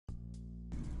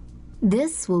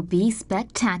This will be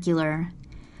spectacular.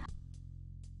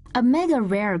 A mega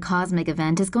rare cosmic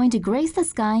event is going to grace the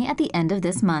sky at the end of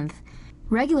this month.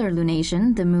 Regular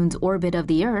lunation, the moon's orbit of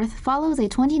the Earth, follows a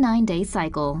 29-day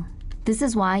cycle. This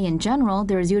is why, in general,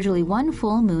 there is usually one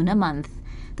full moon a month.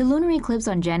 The lunar eclipse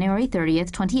on January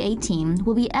 30th, 2018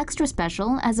 will be extra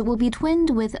special as it will be twinned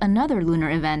with another lunar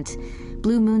event.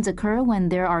 Blue moons occur when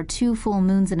there are 2 full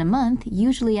moons in a month,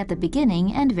 usually at the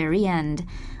beginning and very end.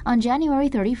 On January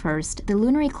 31st, the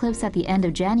lunar eclipse at the end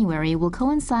of January will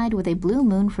coincide with a blue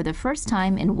moon for the first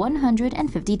time in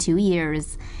 152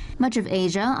 years. Much of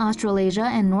Asia, Australasia,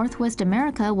 and Northwest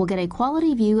America will get a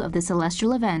quality view of the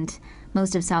celestial event.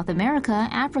 Most of South America,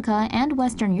 Africa, and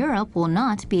Western Europe will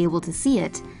not be able to see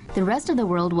it. The rest of the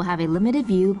world will have a limited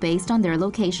view based on their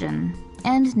location.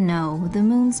 And no, the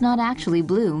moon's not actually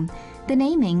blue. The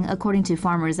naming, according to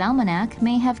Farmer's Almanac,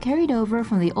 may have carried over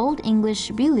from the Old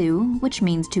English bilu, which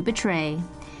means to betray.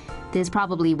 This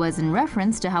probably was in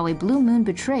reference to how a blue moon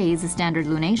betrays a standard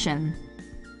lunation.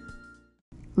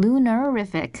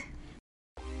 Lunarific.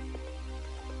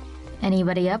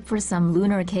 Anybody up for some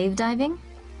lunar cave diving?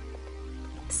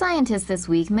 Scientists this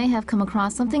week may have come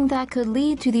across something that could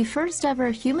lead to the first ever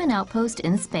human outpost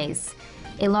in space.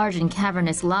 A large and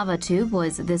cavernous lava tube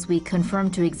was this week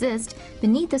confirmed to exist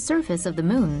beneath the surface of the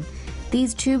moon.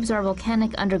 These tubes are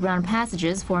volcanic underground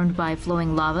passages formed by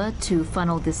flowing lava to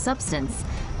funnel this substance.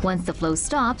 Once the flow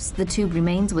stops, the tube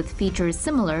remains with features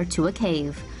similar to a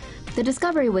cave. The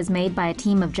discovery was made by a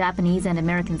team of Japanese and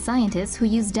American scientists who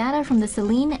used data from the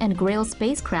Selene and Grail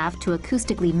spacecraft to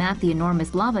acoustically map the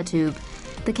enormous lava tube.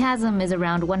 The chasm is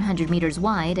around 100 meters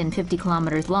wide and 50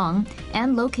 kilometers long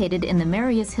and located in the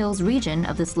Marius Hills region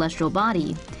of the celestial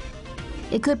body.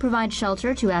 It could provide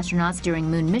shelter to astronauts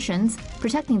during moon missions,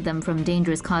 protecting them from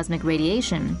dangerous cosmic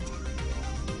radiation.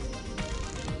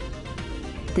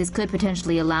 This could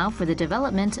potentially allow for the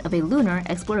development of a lunar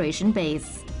exploration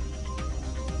base.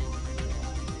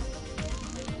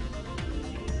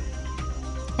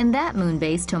 And that moon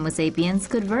base, Homo sapiens,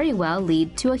 could very well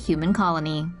lead to a human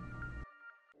colony.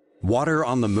 Water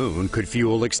on the moon could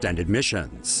fuel extended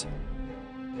missions.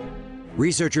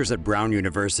 Researchers at Brown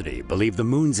University believe the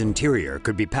moon's interior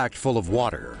could be packed full of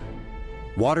water.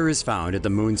 Water is found at the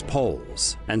moon's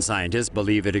poles, and scientists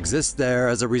believe it exists there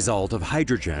as a result of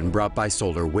hydrogen brought by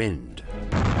solar wind.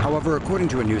 However, according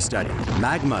to a new study,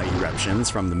 magma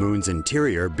eruptions from the moon's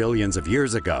interior billions of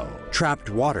years ago trapped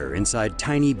water inside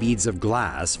tiny beads of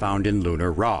glass found in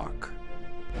lunar rock.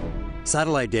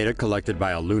 Satellite data collected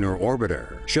by a lunar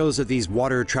orbiter shows that these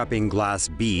water-trapping glass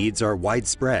beads are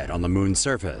widespread on the moon's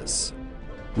surface.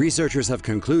 Researchers have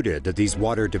concluded that these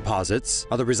water deposits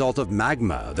are the result of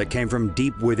magma that came from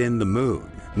deep within the moon,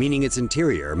 meaning its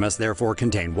interior must therefore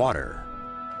contain water.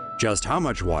 Just how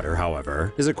much water,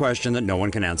 however, is a question that no one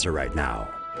can answer right now.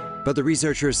 But the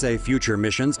researchers say future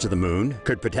missions to the moon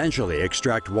could potentially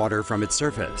extract water from its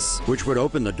surface, which would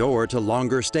open the door to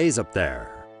longer stays up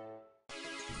there.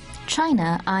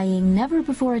 China eyeing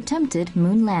never-before-attempted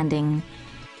moon landing.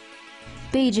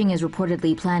 Beijing is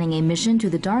reportedly planning a mission to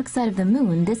the dark side of the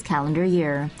moon this calendar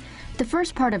year. The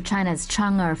first part of China's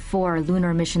Chang'e 4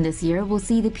 lunar mission this year will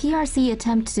see the PRC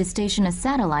attempt to station a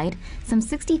satellite some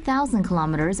 60,000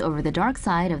 kilometers over the dark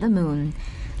side of the moon.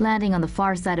 Landing on the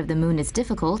far side of the moon is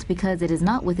difficult because it is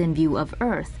not within view of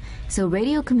Earth, so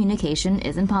radio communication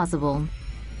isn't possible.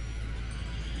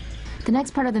 The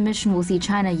next part of the mission will see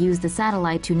China use the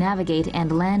satellite to navigate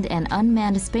and land an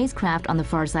unmanned spacecraft on the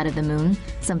far side of the moon,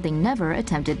 something never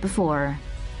attempted before.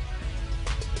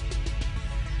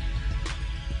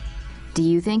 Do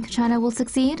you think China will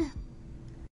succeed?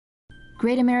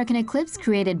 Great American Eclipse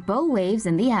created bow waves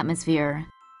in the atmosphere.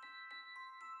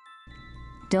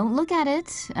 Don't look at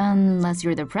it, unless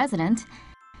you're the president.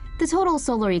 The total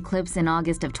solar eclipse in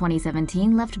August of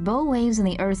 2017 left bow waves in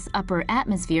the Earth's upper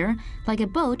atmosphere like a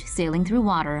boat sailing through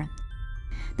water.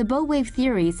 The bow wave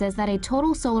theory says that a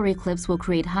total solar eclipse will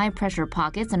create high-pressure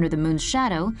pockets under the moon's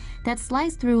shadow that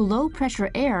slice through low-pressure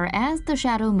air as the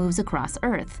shadow moves across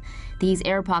Earth. These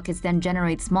air pockets then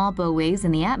generate small bow waves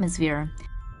in the atmosphere.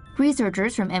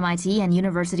 Researchers from MIT and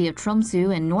University of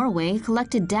Tromsø in Norway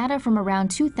collected data from around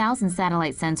 2,000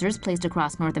 satellite sensors placed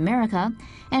across North America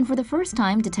and for the first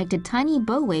time detected tiny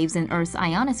bow waves in Earth's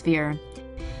ionosphere.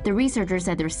 The researchers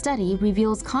said their study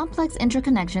reveals complex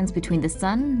interconnections between the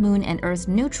Sun, Moon, and Earth's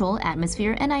neutral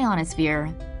atmosphere and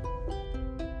ionosphere.